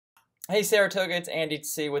Hey Saratoga, it's Andy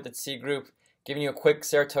C with the C Group, giving you a quick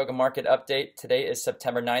Saratoga market update. Today is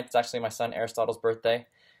September 9th. It's actually my son Aristotle's birthday.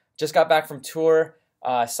 Just got back from tour.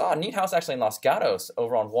 I saw a neat house actually in Los Gatos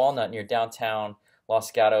over on Walnut near downtown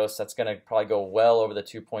Los Gatos. That's going to probably go well over the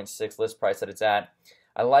 2.6 list price that it's at.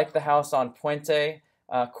 I like the house on Puente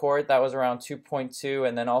Court. That was around 2.2,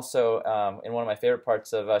 and then also in one of my favorite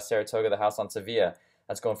parts of Saratoga, the house on Sevilla.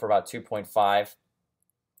 That's going for about 2.5.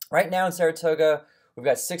 Right now in Saratoga, we've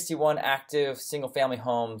got 61 active single-family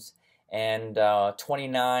homes and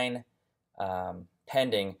 29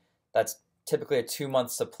 pending. That's typically a 2-month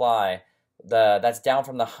supply. That's down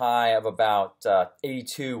from the high of about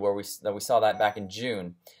 82 where we saw that back in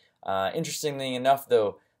June. Interestingly enough,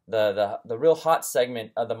 though, the real hot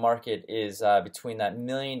segment of the market is between that $1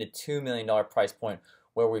 million to $2 million price point,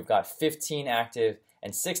 where we've got 15 active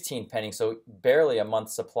and 16 pending, so barely a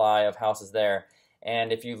month's supply of houses there.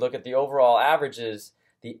 And if you look at the overall averages,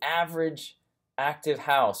 the average active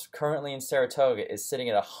house currently in Saratoga is sitting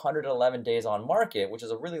at 111 days on market, which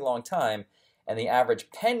is a really long time, and the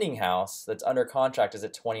average pending house that's under contract is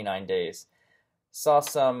at 29 days. Saw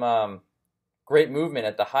some great movement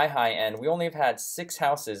at the high end. We only have had 6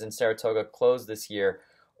 houses in Saratoga close this year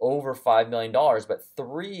over $5 million, but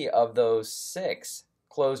 3 of those 6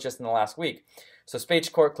 closed just in the last week. So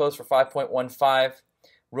Spage Court closed for 5.15,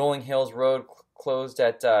 Rolling Hills Road closed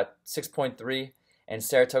at 6.3, and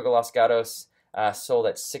Saratoga Los Gatos sold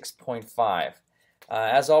at 6.5.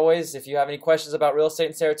 As always, if you have any questions about real estate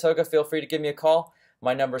in Saratoga, feel free to give me a call.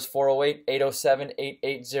 My number is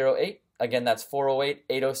 408-807-8808. Again, that's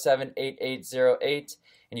 408-807-8808,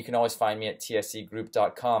 and you can always find me at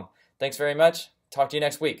tsegroup.com. Thanks very much. Talk to you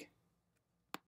next week.